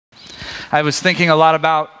I was thinking a lot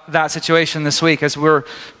about that situation this week as we're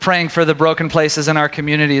praying for the broken places in our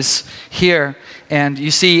communities here. And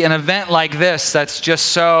you see an event like this that's just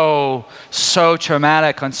so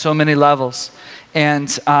traumatic on so many levels. And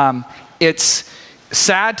it's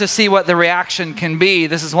sad to see what the reaction can be.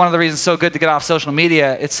 This is one of the reasons it's so good to get off social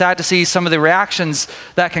media. It's sad to see some of the reactions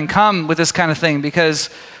that can come with this kind of thing, because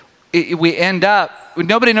we end up,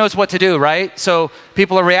 nobody knows what to do, right? So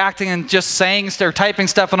people are reacting and just saying or typing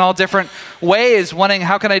stuff in all different ways, wanting,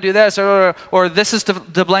 how can I do this? Or this is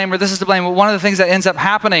to blame, or this is to blame. Well, one of the things that ends up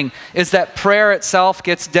happening is that prayer itself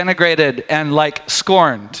gets denigrated and like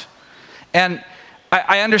scorned. And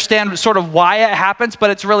I understand sort of why it happens, but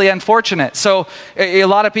it's really unfortunate. So a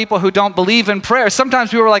lot of people who don't believe in prayer,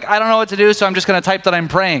 sometimes people are like, I don't know what to do, so I'm just going to type that I'm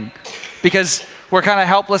praying, because we're kind of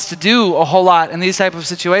helpless to do a whole lot in these type of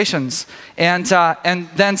situations. And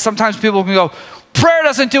then sometimes people can go, prayer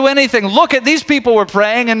doesn't do anything. Look at these people were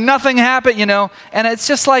praying and nothing happened, you know. And it's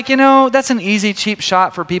just like, you know, that's an easy, cheap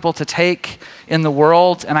shot for people to take in the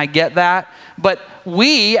world, and I get that. But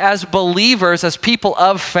we as believers, as people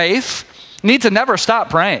of faith, need to never stop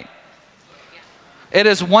praying. It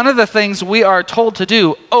is one of the things we are told to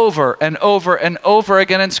do over and over and over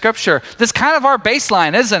again in Scripture. This is kind of our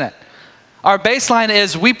baseline, isn't it? Our baseline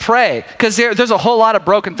is we pray, because there's a whole lot of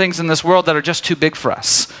broken things in this world that are just too big for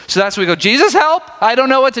us. So that's where we go, Jesus help, I don't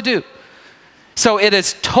know what to do. So it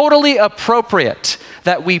is totally appropriate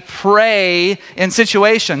that we pray in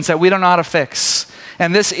situations that we don't know how to fix.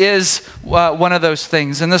 And this is one of those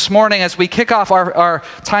things. And this morning, as we kick off our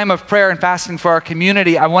time of prayer and fasting for our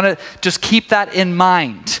community, I want to just keep that in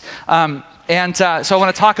mind. So I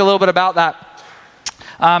want to talk a little bit about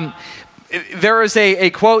that. There is a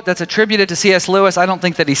quote that's attributed to C.S. Lewis. I don't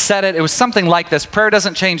think that he said it. It was something like this: prayer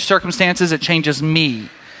doesn't change circumstances, it changes me.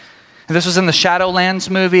 And this was in the Shadowlands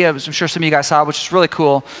movie. I'm sure some of you guys saw it, which is really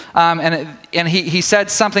cool. And he said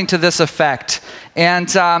something to this effect. And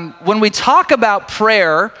when we talk about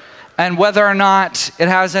prayer and whether or not it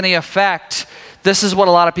has any effect, this is what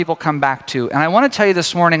a lot of people come back to. And I want to tell you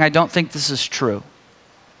this morning, I don't think this is true.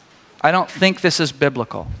 I don't think this is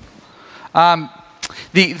biblical.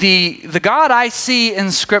 The God I see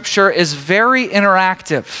in Scripture is very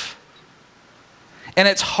interactive. And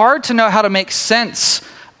it's hard to know how to make sense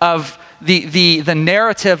of the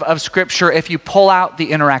narrative of Scripture if you pull out the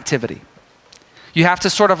interactivity. You have to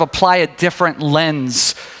sort of apply a different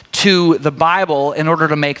lens to the Bible in order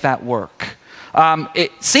to make that work.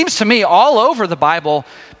 It seems to me all over the Bible,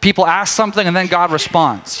 people ask something and then God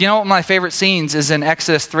responds. You know, one of my favorite scenes is in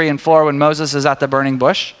Exodus 3 and 4 when Moses is at the burning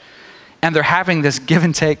bush and they're having this give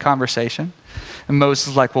and take conversation. And Moses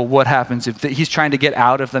is like, well, what happens if he's trying to get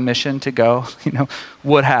out of the mission to go, you know,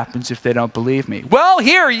 what happens if they don't believe me? Well,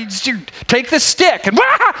 here, you take this stick and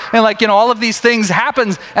like, you know, all of these things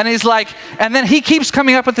happens. And he's like, and then he keeps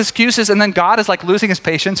coming up with excuses. And then God is like losing his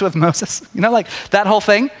patience with Moses, you know, like that whole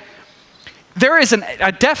thing. There is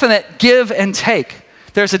a definite give and take.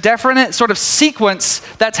 There's a definite sort of sequence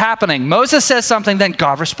that's happening. Moses says something, then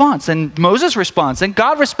God responds. Then Moses responds, then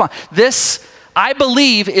God responds. This, I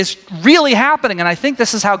believe, is really happening, and I think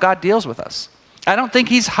this is how God deals with us. I don't think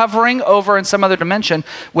he's hovering over in some other dimension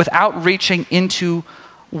without reaching into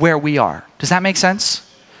where we are. Does that make sense?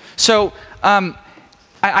 So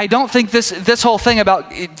I don't think this whole thing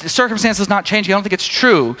about circumstances not changing, I don't think it's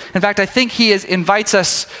true. In fact, I think he invites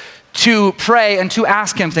us to pray and to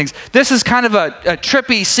ask him things. This is kind of a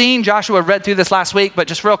trippy scene. Joshua read through this last week, but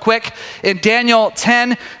just real quick. In Daniel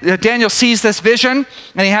 10, Daniel sees this vision,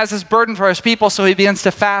 and he has this burden for his people, so he begins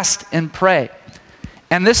to fast and pray.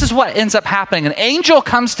 And this is what ends up happening. An angel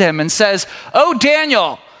comes to him and says, "Oh,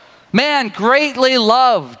 Daniel, man greatly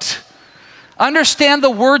loved, understand the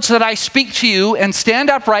words that I speak to you and stand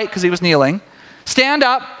upright," because he was kneeling. "Stand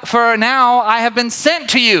up, for now I have been sent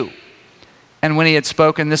to you." And when he had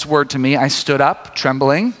spoken this word to me, I stood up,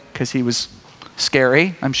 trembling, because he was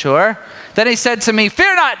scary, I'm sure. Then he said to me,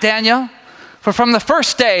 "Fear not, Daniel, for from the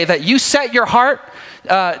first day that you set your heart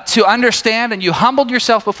to understand and you humbled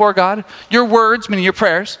yourself before God, your words," meaning your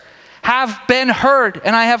prayers, "have been heard,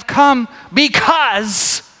 and I have come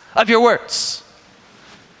because of your words."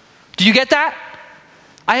 Do you get that?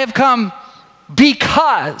 I have come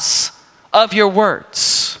because of your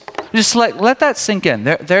words. Just let that sink in.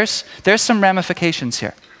 There's some ramifications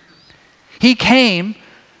here. He came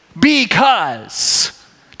because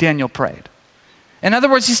Daniel prayed. In other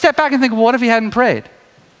words, you step back and think, well, what if he hadn't prayed?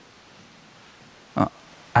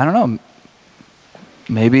 I don't know.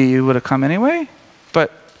 Maybe you would have come anyway,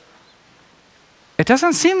 but it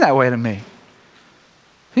doesn't seem that way to me.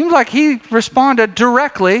 It seems like he responded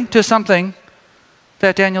directly to something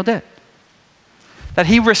that Daniel did. That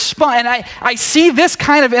he responds. And I see this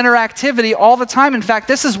kind of interactivity all the time. In fact,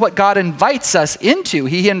 this is what God invites us into.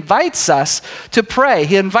 He invites us to pray.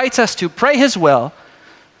 He invites us to pray his will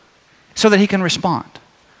so that he can respond.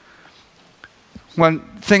 One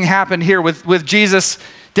thing happened here with Jesus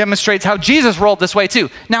demonstrates how Jesus rolled this way too.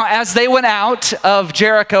 Now, as they went out of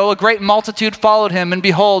Jericho, a great multitude followed him, and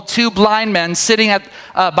behold, two blind men sitting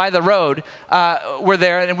by the road were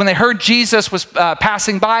there. And when they heard Jesus was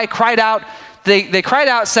passing by, they cried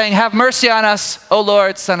out saying, "Have mercy on us, O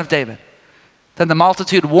Lord, Son of David." Then the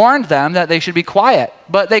multitude warned them that they should be quiet,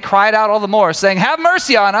 but they cried out all the more, saying, "Have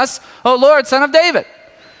mercy on us, O Lord, Son of David."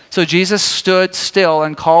 So Jesus stood still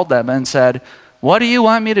and called them and said, "What do you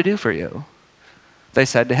want me to do for you?" They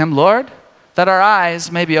said to him, "Lord, that our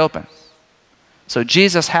eyes may be open." So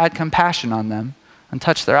Jesus had compassion on them and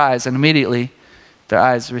touched their eyes, and immediately their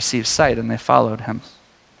eyes received sight, and they followed him.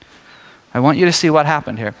 I want you to see what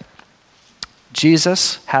happened here.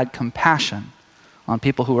 Jesus had compassion on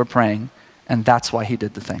people who were praying, and that's why he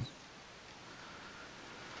did the thing.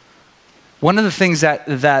 One of the things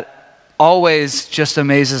that always just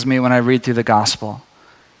amazes me when I read through the gospel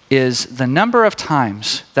is the number of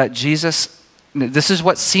times that Jesus, this is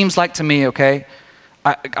what seems like to me, okay?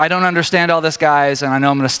 I don't understand all this, guys, and I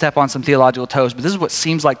know I'm going to step on some theological toes, but this is what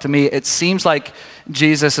seems like to me. It seems like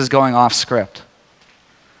Jesus is going off script.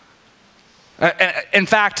 In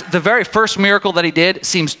fact, the very first miracle that he did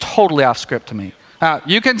seems totally off script to me.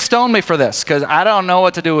 You can stone me for this because I don't know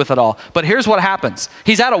what to do with it all. But here's what happens.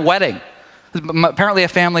 He's at a wedding. Apparently a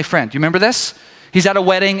family friend. Do you remember this? He's at a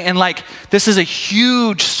wedding, and this is a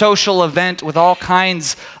huge social event with all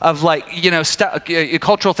kinds of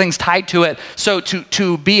cultural things tied to it. So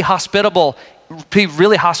to be hospitable, be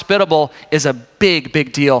really hospitable is a big,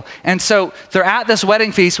 big deal. And so they're at this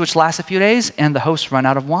wedding feast, which lasts a few days, and the hosts run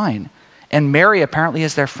out of wine. And Mary apparently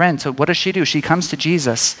is their friend. So what does she do? She comes to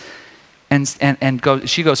Jesus and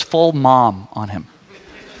she goes full mom on him.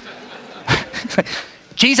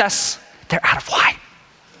 Jesus, they're out of wine.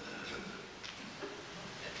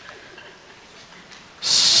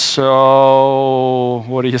 So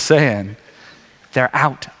what are you saying? They're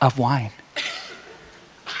out of wine.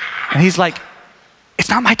 And he's like, "It's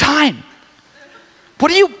not my time. What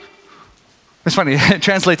do you..." It's funny, it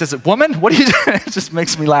translates as, "Woman, what do you..." It just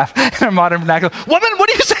makes me laugh in our modern vernacular. "Woman, what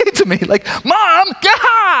do you say to me?" Like, "Mom,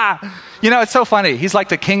 yeah!" It's so funny. He's like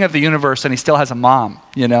the king of the universe and he still has a mom,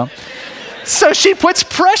 So she puts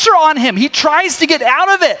pressure on him. He tries to get out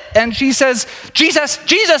of it. And she says, Jesus,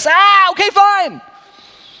 okay, fine.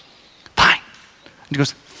 Fine. And he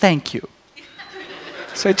goes, "Thank you."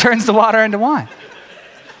 So he turns the water into wine.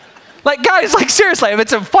 Guys, seriously,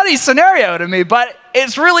 it's a funny scenario to me, but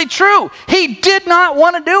it's really true. He did not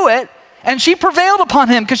want to do it, and she prevailed upon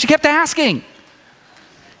him because she kept asking.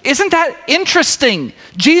 Isn't that interesting?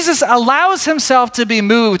 Jesus allows himself to be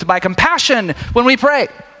moved by compassion when we pray.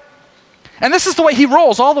 And this is the way he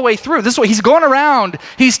rolls all the way through. This is what he's going around,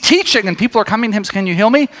 he's teaching, and people are coming to him, "Can you heal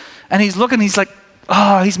me?" And he's looking, he's like,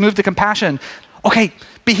 oh, he's moved to compassion. "Okay,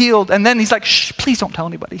 be healed." And then he's like, "Shh, please don't tell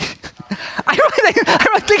anybody." I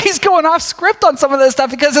really think he's going off script on some of this stuff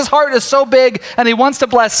because his heart is so big and he wants to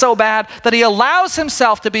bless so bad that he allows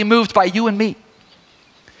himself to be moved by you and me.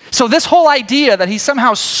 So this whole idea that he's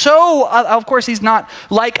somehow of course he's not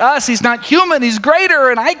like us, he's not human, he's greater,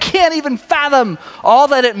 and I can't even fathom all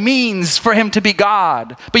that it means for him to be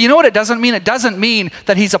God. But you know what it doesn't mean? It doesn't mean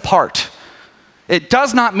that he's apart. It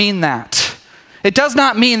does not mean that. It does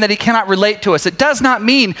not mean that he cannot relate to us. It does not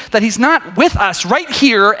mean that he's not with us right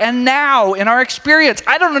here and now in our experience.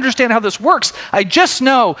 I don't understand how this works. I just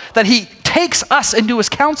know that he takes us into his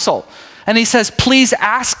counsel and he says, "Please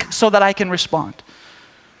ask so that I can respond."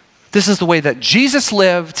 This is the way that Jesus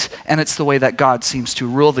lived, and it's the way that God seems to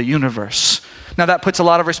rule the universe. Now that puts a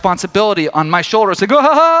lot of responsibility on my shoulders. Like,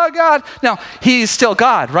 "Oh, God." Now, he's still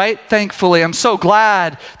God, right? Thankfully, I'm so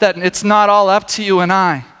glad that it's not all up to you and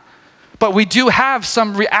I. But we do have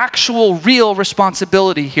some actual, real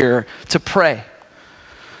responsibility here to pray.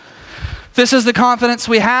 This is the confidence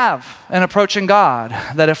we have in approaching God,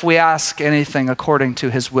 that if we ask anything according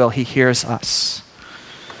to his will, he hears us.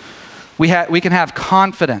 We can have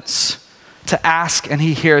confidence to ask and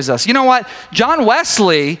he hears us. You know what? John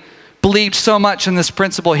Wesley believed so much in this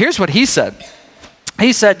principle. Here's what he said.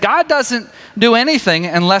 He said, "God doesn't do anything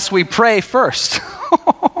unless we pray first."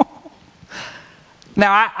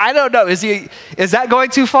 Now, I don't know. Is that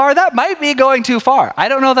going too far? That might be going too far. I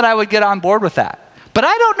don't know that I would get on board with that. But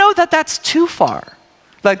I don't know that that's too far.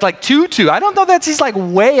 Like too. I don't know that he's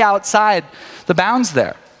way outside the bounds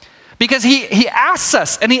there. Because he asks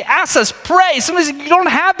us, and he asks us, pray. Sometimes you don't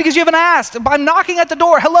have because you haven't asked. I'm knocking at the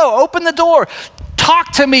door. Hello, open the door.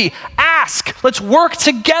 talk to me, ask, let's work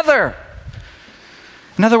together.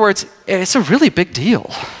 In other words, it's a really big deal.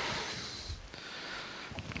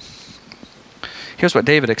 Here's what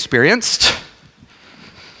David experienced.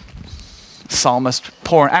 Psalmist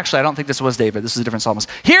pouring. Actually, I don't think this was David. This is a different psalmist.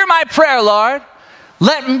 Hear my prayer, Lord.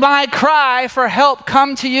 Let my cry for help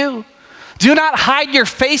come to you. Do not hide your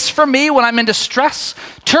face from me when I'm in distress.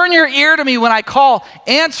 Turn your ear to me when I call.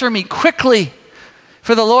 Answer me quickly.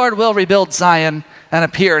 For the Lord will rebuild Zion and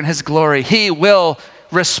appear in his glory. He will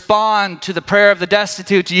respond to the prayer of the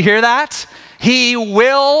destitute. Do you hear that? He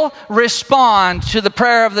will respond to the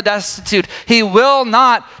prayer of the destitute. He will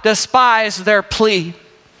not despise their plea.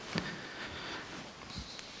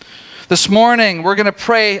 This morning, we're going to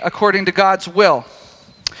pray according to God's will.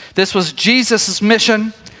 This was Jesus'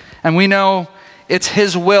 mission, and we know it's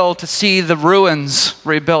his will to see the ruins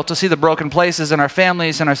rebuilt, to see the broken places in our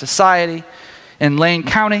families, in our society, in Lane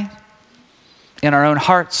County, in our own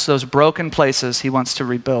hearts, those broken places he wants to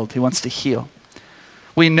rebuild, he wants to heal.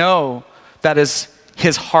 We know that is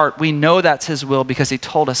his heart. We know that's his will because he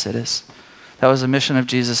told us it is. That was a mission of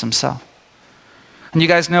Jesus himself. And you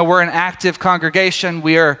guys know we're an active congregation.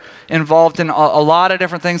 We are involved in a lot of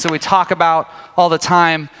different things that we talk about all the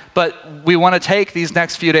time. But we want to take these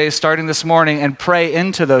next few days, starting this morning, and pray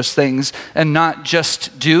into those things and not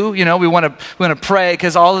just do. You know, we want to pray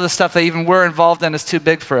because all of the stuff that even we're involved in is too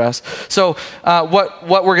big for us. So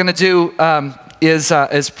what we're going to do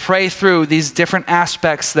is pray through these different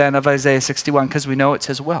aspects then of Isaiah 61 because we know it's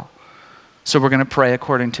his will. So we're going to pray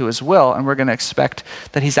according to his will, and we're going to expect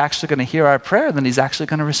that he's actually going to hear our prayer, and then he's actually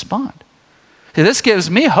going to respond. See, this gives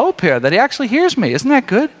me hope here that he actually hears me. Isn't that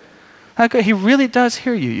good? He really does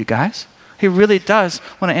hear you, you guys. He really does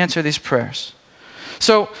want to answer these prayers.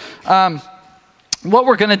 So what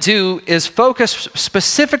we're going to do is focus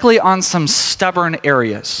specifically on some stubborn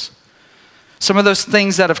areas. Some of those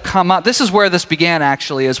things that have come up. This is where this began,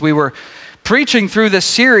 actually, as we were preaching through this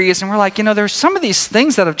series, and we're like, there's some of these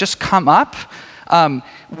things that have just come up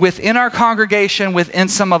within our congregation, within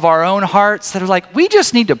some of our own hearts that are like, we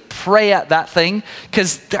just need to pray at that thing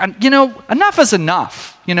because, enough is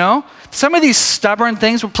enough, Some of these stubborn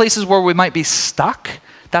things, places where we might be stuck,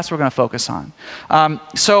 that's what we're going to focus on.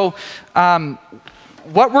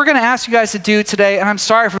 What we're going to ask you guys to do today, and I'm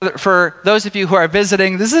sorry for those of you who are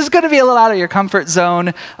visiting, this is going to be a little out of your comfort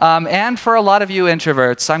zone, and for a lot of you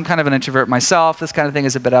introverts. I'm kind of an introvert myself. This kind of thing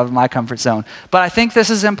is a bit out of my comfort zone. But I think this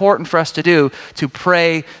is important for us to do, to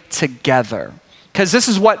pray together. Because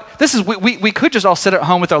we could just all sit at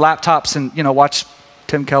home with our laptops and, watch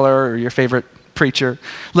Tim Keller or your favorite preacher,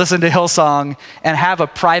 listen to Hillsong, and have a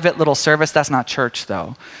private little service. That's not church,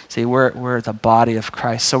 though. See, we're the body of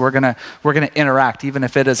Christ, so we're gonna interact, even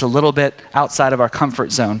if it is a little bit outside of our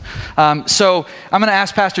comfort zone. So I'm gonna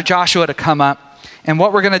ask Pastor Joshua to come up, and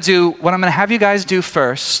what I'm gonna have you guys do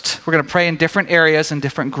first, we're gonna pray in different areas and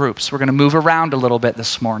different groups. We're gonna move around a little bit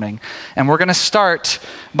this morning, and we're gonna start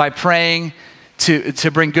by praying to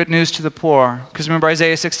bring good news to the poor. Because remember,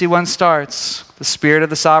 Isaiah 61 starts, the Spirit of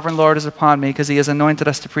the Sovereign Lord is upon me because he has anointed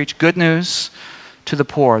us to preach good news to the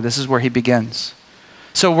poor. This is where he begins.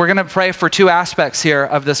 So we're going to pray for two aspects here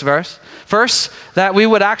of this verse. First, that we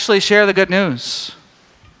would actually share the good news.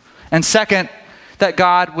 And second, that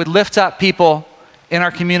God would lift up people in our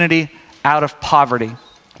community out of poverty.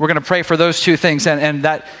 We're going to pray for those two things, and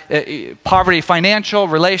that poverty, financial,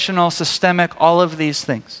 relational, systemic, all of these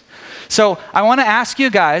things. So I want to ask you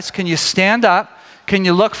guys, can you stand up? Can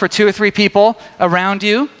you look for 2 or 3 people around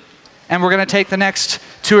you? And we're going to take the next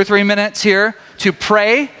 2 or 3 minutes here to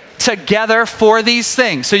pray together for these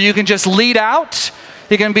things. So you can just lead out.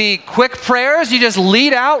 You can be quick prayers. You just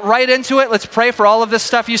lead out right into it. Let's pray for all of this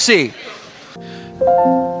stuff you see.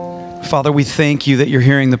 Father, we thank you that you're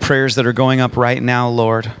hearing the prayers that are going up right now,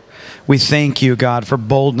 Lord. We thank you, God, for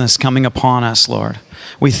boldness coming upon us, Lord.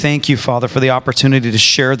 We thank you, Father, for the opportunity to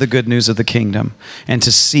share the good news of the kingdom and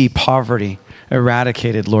to see poverty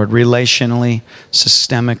eradicated, Lord, relationally,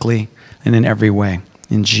 systemically, and in every way.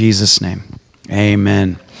 In Jesus' name,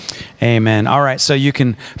 amen. Amen. All right, so you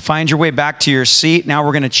can find your way back to your seat. Now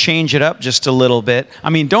we're going to change it up just a little bit. I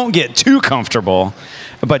mean, don't get too comfortable,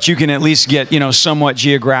 but you can at least get, somewhat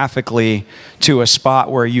geographically to a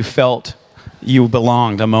spot where you felt you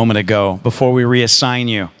belonged a moment ago before we reassign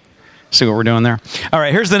you. See what we're doing there? All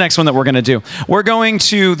right, here's the next one that we're going to do.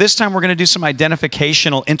 This time we're going to do some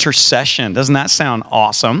identificational intercession. Doesn't that sound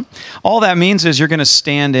awesome? All that means is you're going to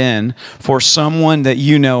stand in for someone that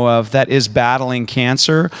you know of that is battling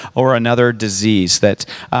cancer or another disease that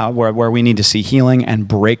where we need to see healing and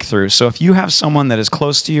breakthrough. So if you have someone that is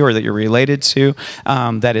close to you or that you're related to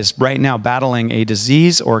that is right now battling a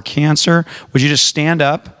disease or cancer, would you just stand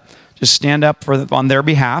up? Just stand up on their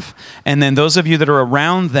behalf. And then those of you that are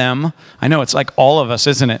around them, I know it's like all of us,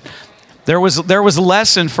 isn't it? There was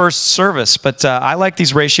less in first service, but I like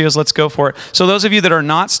these ratios. Let's go for it. So those of you that are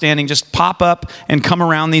not standing, just pop up and come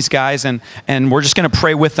around these guys, and we're just going to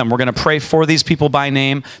pray with them. We're going to pray for these people by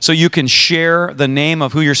name, so you can share the name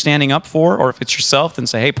of who you're standing up for, or if it's yourself, then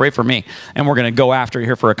say, hey, pray for me. And we're going to go after it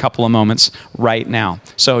here for a couple of moments right now.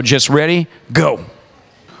 So just ready, go.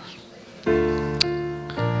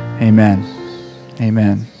 Amen.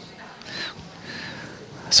 Amen.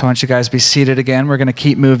 So why don't you guys be seated again? We're going to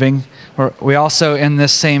keep moving. We also, in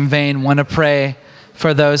this same vein, want to pray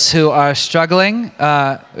for those who are struggling,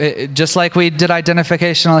 just like we did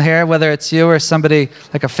identificational here, whether it's you or somebody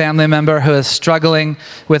like a family member who is struggling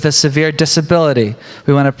with a severe disability.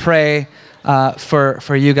 We want to pray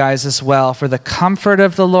for you guys as well, for the comfort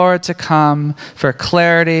of the Lord to come, for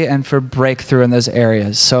clarity and for breakthrough in those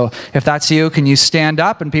areas. So if that's you, can you stand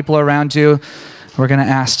up, and people around you, we're going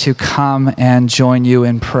to ask to come and join you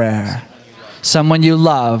in prayer. Someone you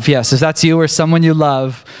love, yes, if that's you or someone you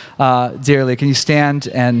love dearly, can you stand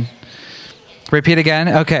and repeat again?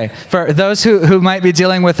 Okay. For those who might be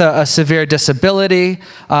dealing with a severe disability,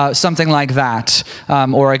 something like that,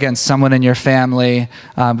 or again, someone in your family,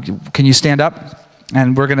 can you stand up?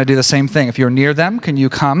 And we're going to do the same thing. If you're near them, can you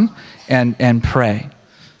come and pray?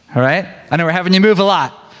 All right? I know we're having you move a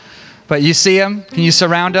lot, but you see them? Can you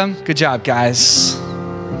surround them? Good job, guys.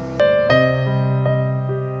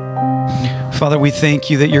 Father, we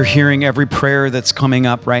thank you that you're hearing every prayer that's coming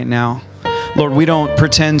up right now. Lord, we don't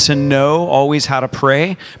pretend to know always how to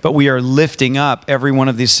pray, but we are lifting up every one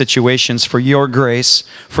of these situations for your grace,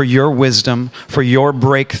 for your wisdom, for your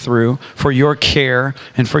breakthrough, for your care,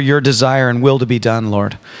 and for your desire and will to be done,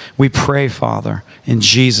 Lord. We pray, Father, in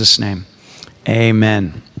Jesus' name.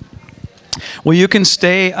 Amen. Well, you can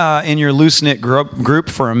stay in your loose-knit group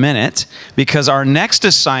for a minute, because our next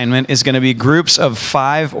assignment is going to be groups of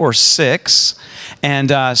 5 or 6.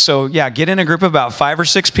 And so, yeah, get in a group of about 5 or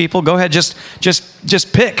 6 people. Go ahead, just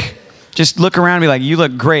pick. Just look around and be like, you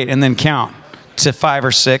look great, and then count to 5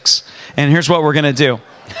 or 6. And here's what we're going to do.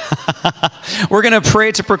 We're going to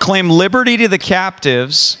pray to proclaim liberty to the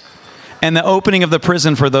captives and the opening of the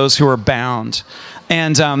prison for those who are bound.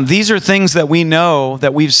 And these are things that we know,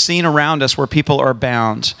 that we've seen around us, where people are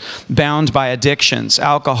bound by addictions,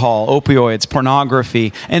 alcohol, opioids,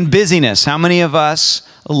 pornography, and busyness. How many of us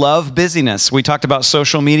love busyness? We talked about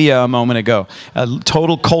social media a moment ago, a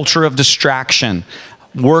total culture of distraction.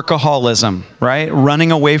 Workaholism, right?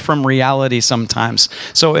 Running away from reality sometimes.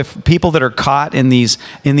 So if people that are caught in these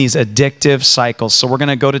addictive cycles, so we're going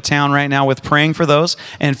to go to town right now with praying for those,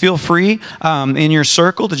 and feel free in your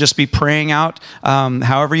circle to just be praying out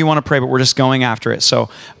however you want to pray, but we're just going after it. So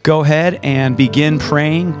go ahead and begin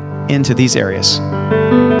praying into these areas.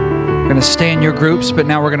 We're going to stay in your groups, but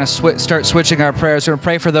now we're going to start switching our prayers. We're going to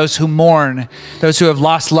pray for those who mourn, those who have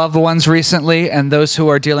lost loved ones recently, and those who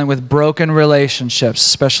are dealing with broken relationships,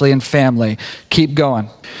 especially in family. Keep going.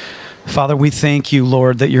 Father, we thank you,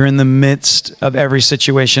 Lord, that you're in the midst of every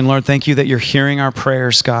situation. Lord, thank you that you're hearing our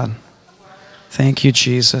prayers, God. Thank you,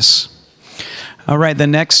 Jesus. All right, the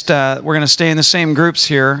next, we're going to stay in the same groups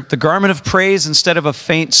here. The garment of praise instead of a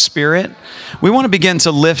faint spirit. We want to begin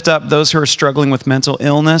to lift up those who are struggling with mental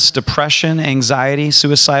illness, depression, anxiety,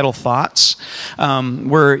 suicidal thoughts.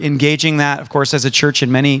 We're engaging that, of course, as a church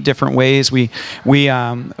in many different ways. We're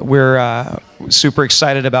super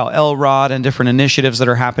excited about Elrod and different initiatives that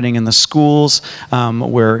are happening in the schools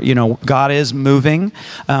where, God is moving.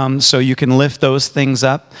 So you can lift those things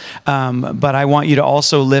up. But I want you to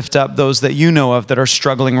also lift up those that you know of that are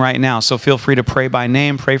struggling right now. So feel free to pray by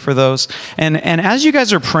name, pray for those. And as you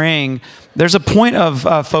guys are praying, there's a point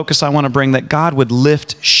of focus I want to bring, that God would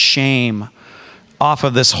lift shame off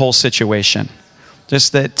of this whole situation.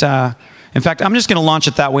 Just that... in fact, I'm just going to launch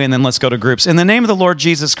it that way, and then let's go to groups. In the name of the Lord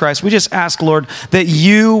Jesus Christ, we just ask, Lord, that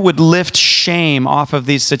you would lift shame off of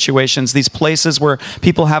these situations, these places where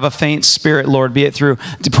people have a faint spirit, Lord, be it through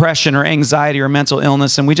depression or anxiety or mental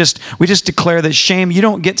illness. And we just declare that shame, you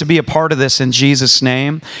don't get to be a part of this in Jesus'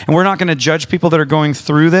 name. And we're not going to judge people that are going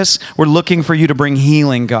through this. We're looking for you to bring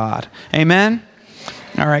healing, God. Amen?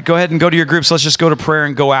 All right, go ahead and go to your groups. Let's just go to prayer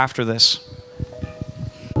and go after this.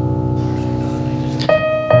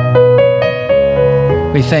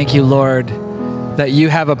 We thank you, Lord, that you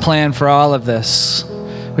have a plan for all of this.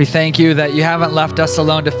 We thank you that you haven't left us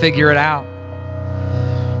alone to figure it out.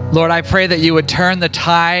 Lord, I pray that you would turn the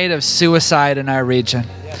tide of suicide in our region.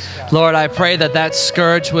 Lord, I pray that that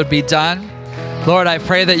scourge would be done. Lord, I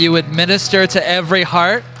pray that you would minister to every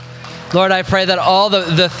heart. Lord, I pray that all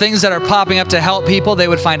the things that are popping up to help people, they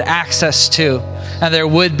would find access to, and there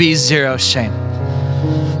would be zero shame.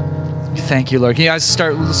 Thank you, Lord. Can you guys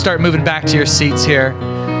start moving back to your seats here?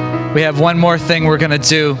 We have one more thing we're going to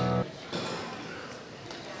do.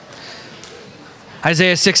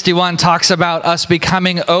 Isaiah 61 talks about us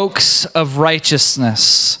becoming oaks of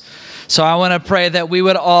righteousness. So I want to pray that we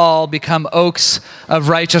would all become oaks of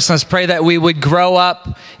righteousness. Pray that we would grow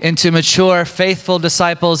up into mature, faithful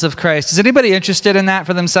disciples of Christ. Is anybody interested in that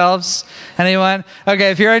for themselves? Anyone?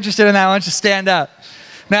 Okay, if you're interested in that, why don't you stand up?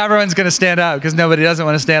 Now everyone's going to stand up because nobody doesn't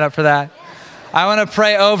want to stand up for that. I want to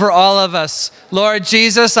pray over all of us. Lord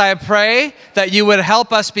Jesus, I pray that you would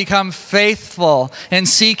help us become faithful in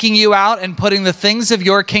seeking you out and putting the things of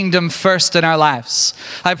your kingdom first in our lives.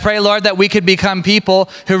 I pray, Lord, that we could become people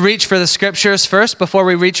who reach for the scriptures first before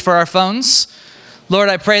we reach for our phones. Lord,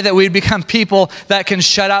 I pray that we'd become people that can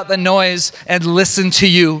shut out the noise and listen to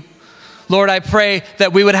you. Lord, I pray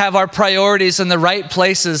that we would have our priorities in the right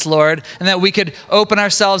places, Lord, and that we could open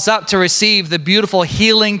ourselves up to receive the beautiful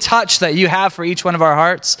healing touch that you have for each one of our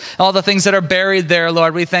hearts. All the things that are buried there,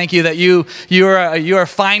 Lord, we thank you that you're a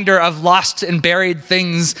finder of lost and buried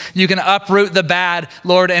things. You can uproot the bad,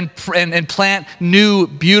 Lord, and plant new,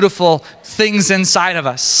 beautiful things inside of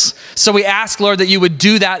us. So we ask, Lord, that you would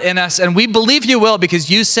do that in us, and we believe you will, because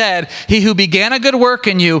you said, he who began a good work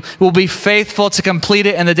in you will be faithful to complete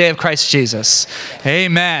it in the day of Christ Jesus.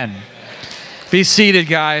 Amen. Be seated,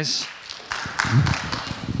 guys.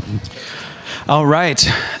 All right.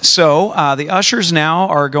 So the ushers now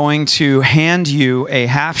are going to hand you a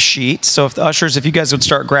half sheet. So if you guys would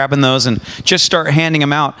start grabbing those and just start handing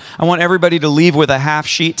them out. I want everybody to leave with a half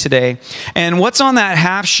sheet today. And what's on that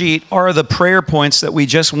half sheet are the prayer points that we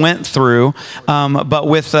just went through, but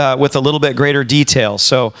with a little bit greater detail.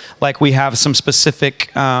 So like we have some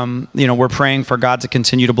specific, we're praying for God to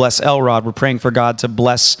continue to bless Elrod. We're praying for God to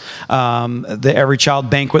bless the Every Child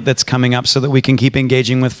banquet that's coming up so that we can keep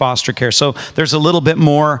engaging with foster care. So there's a little bit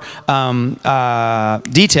more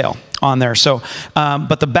detail on there. So,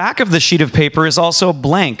 but the back of the sheet of paper is also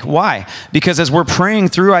blank. Why? Because as we're praying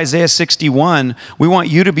through Isaiah 61, we want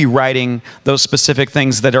you to be writing those specific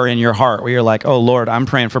things that are in your heart, where you're like, oh Lord, I'm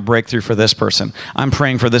praying for breakthrough for this person. I'm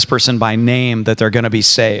praying for this person by name that they're going to be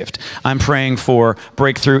saved. I'm praying for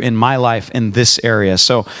breakthrough in my life in this area.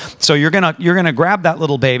 So you're gonna grab that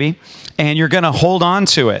little baby and you're gonna hold on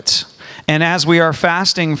to it. And as we are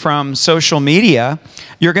fasting from social media,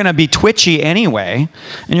 you're going to be twitchy anyway,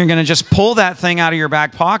 and you're going to just pull that thing out of your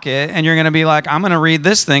back pocket, and you're going to be like, I'm going to read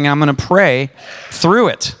this thing, I'm going to pray through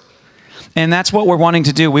it. And that's what we're wanting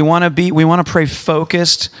to do. We want to pray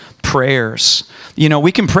focused prayers. You know,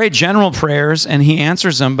 we can pray general prayers, and he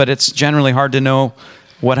answers them, but it's generally hard to know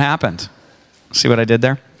what happened. See what I did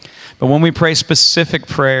there? But when we pray specific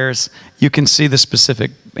prayers, you can see the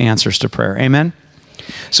specific answers to prayer. Amen?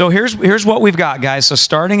 So here's what we've got, guys. So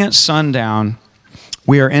starting at sundown,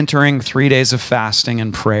 we are entering 3 days of fasting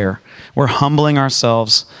and prayer. We're humbling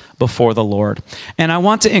ourselves before the Lord. And I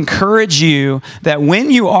want to encourage you that when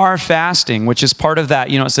you are fasting, which is part of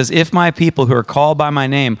that, it says, if my people who are called by my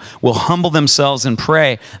name will humble themselves and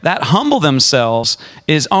pray, that humble themselves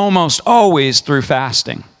is almost always through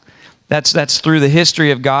fasting. That's through the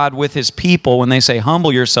history of God with his people. When they say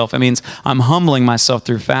humble yourself, it means I'm humbling myself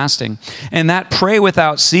through fasting. And that pray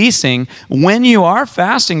without ceasing, when you are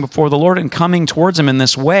fasting before the Lord and coming towards him in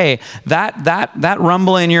this way, that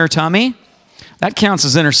rumble in your tummy, that counts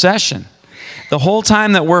as intercession. The whole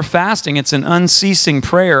time that we're fasting, it's an unceasing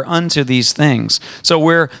prayer unto these things. So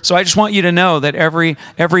I just want you to know that every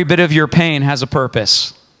bit of your pain has a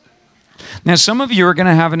purpose. Now, some of you are going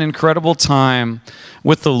to have an incredible time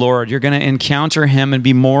with the Lord. You're going to encounter him and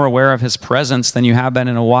be more aware of his presence than you have been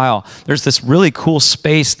in a while. There's this really cool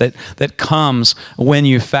space that comes when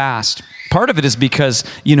you fast. Part of it is because,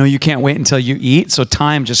 you can't wait until you eat, so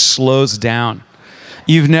time just slows down.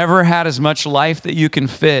 You've never had as much life that you can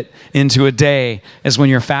fit into a day as when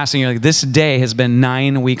you're fasting. You're like, this day has been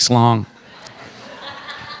 9 weeks long.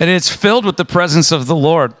 And it's filled with the presence of the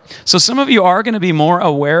Lord. So some of you are going to be more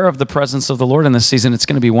aware of the presence of the Lord in this season. It's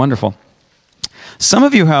going to be wonderful. Some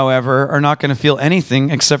of you, however, are not going to feel anything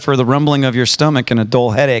except for the rumbling of your stomach and a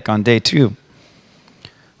dull headache on day 2.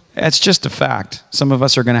 It's just a fact. Some of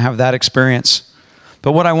us are going to have that experience.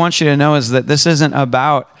 But what I want you to know is that this isn't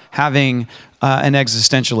about having an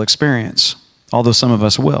existential experience. although some of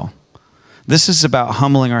us will. This is about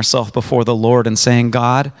humbling ourselves before the Lord and saying,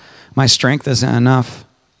 God, my strength isn't enough.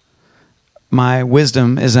 My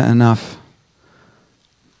wisdom isn't enough.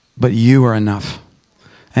 But you are enough.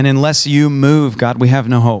 And unless you move, God, we have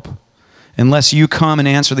no hope. Unless you come and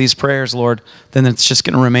answer these prayers, Lord, then it's just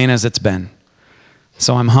going to remain as it's been.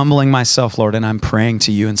 So I'm humbling myself, Lord, and I'm praying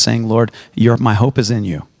to you and saying, Lord, my hope is in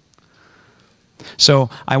you. So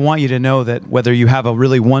I want you to know that whether you have a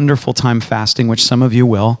really wonderful time fasting, which some of you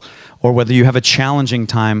will, or whether you have a challenging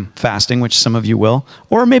time fasting, which some of you will,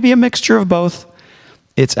 or maybe a mixture of both,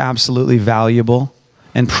 it's absolutely valuable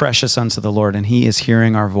and precious unto the Lord, and he is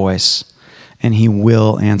hearing our voice, and he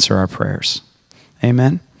will answer our prayers.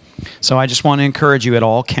 Amen? So I just want to encourage you, it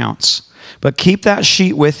all counts. But keep that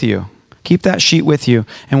sheet with you. Keep that sheet with you.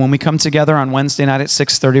 And when we come together on Wednesday night at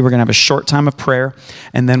 6:30, we're going to have a short time of prayer,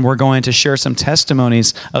 and then we're going to share some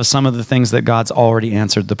testimonies of some of the things that God's already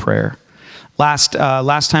answered the prayer. Last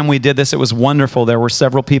time we did this, it was wonderful. There were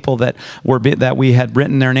several people that we had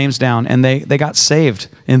written their names down, and they got saved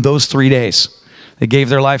in those 3 days. They gave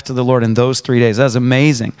their life to the Lord in those 3 days. That was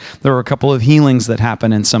amazing. There were a couple of healings that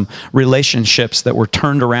happened and some relationships that were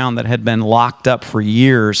turned around that had been locked up for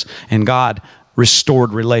years, and God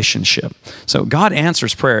restored relationship. So God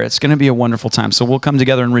answers prayer. It's going to be a wonderful time. So we'll come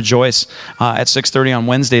together and rejoice at 6:30 on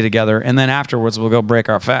Wednesday together, and then afterwards we'll go break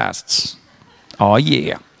our fasts. Oh,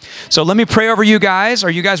 yeah. So let me pray over you guys. Are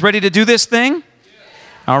you guys ready to do this thing?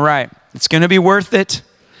 All right. It's going to be worth it.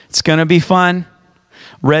 It's going to be fun.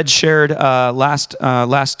 Red shared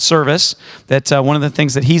last service that one of the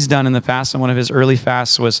things that he's done in the past, and one of his early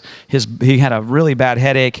fasts, was he had a really bad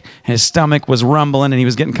headache, and his stomach was rumbling, and he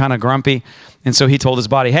was getting kind of grumpy. And so he told his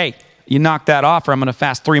body, hey, you knock that off or I'm going to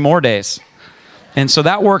fast 3 more days. And so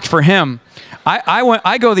that worked for him.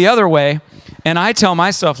 I go the other way, and I tell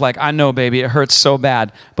myself, like, I know, baby, it hurts so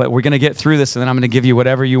bad, but we're going to get through this, and then I'm going to give you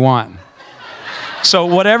whatever you want. So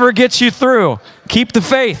whatever gets you through, keep the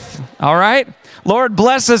faith, all right? Lord,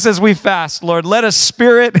 bless us as we fast. Lord, let a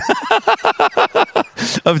spirit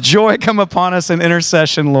of joy come upon us in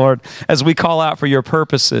intercession, Lord, as we call out for your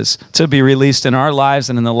purposes to be released in our lives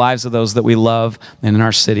and in the lives of those that we love and in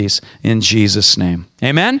our cities. In Jesus' name.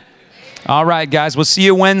 Amen? All right, guys, we'll see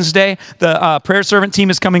you Wednesday. The prayer servant team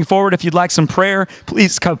is coming forward. If you'd like some prayer,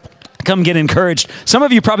 please come get encouraged. Some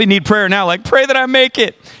of you probably need prayer now, like, pray that I make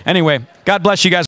it. Anyway, God bless you guys.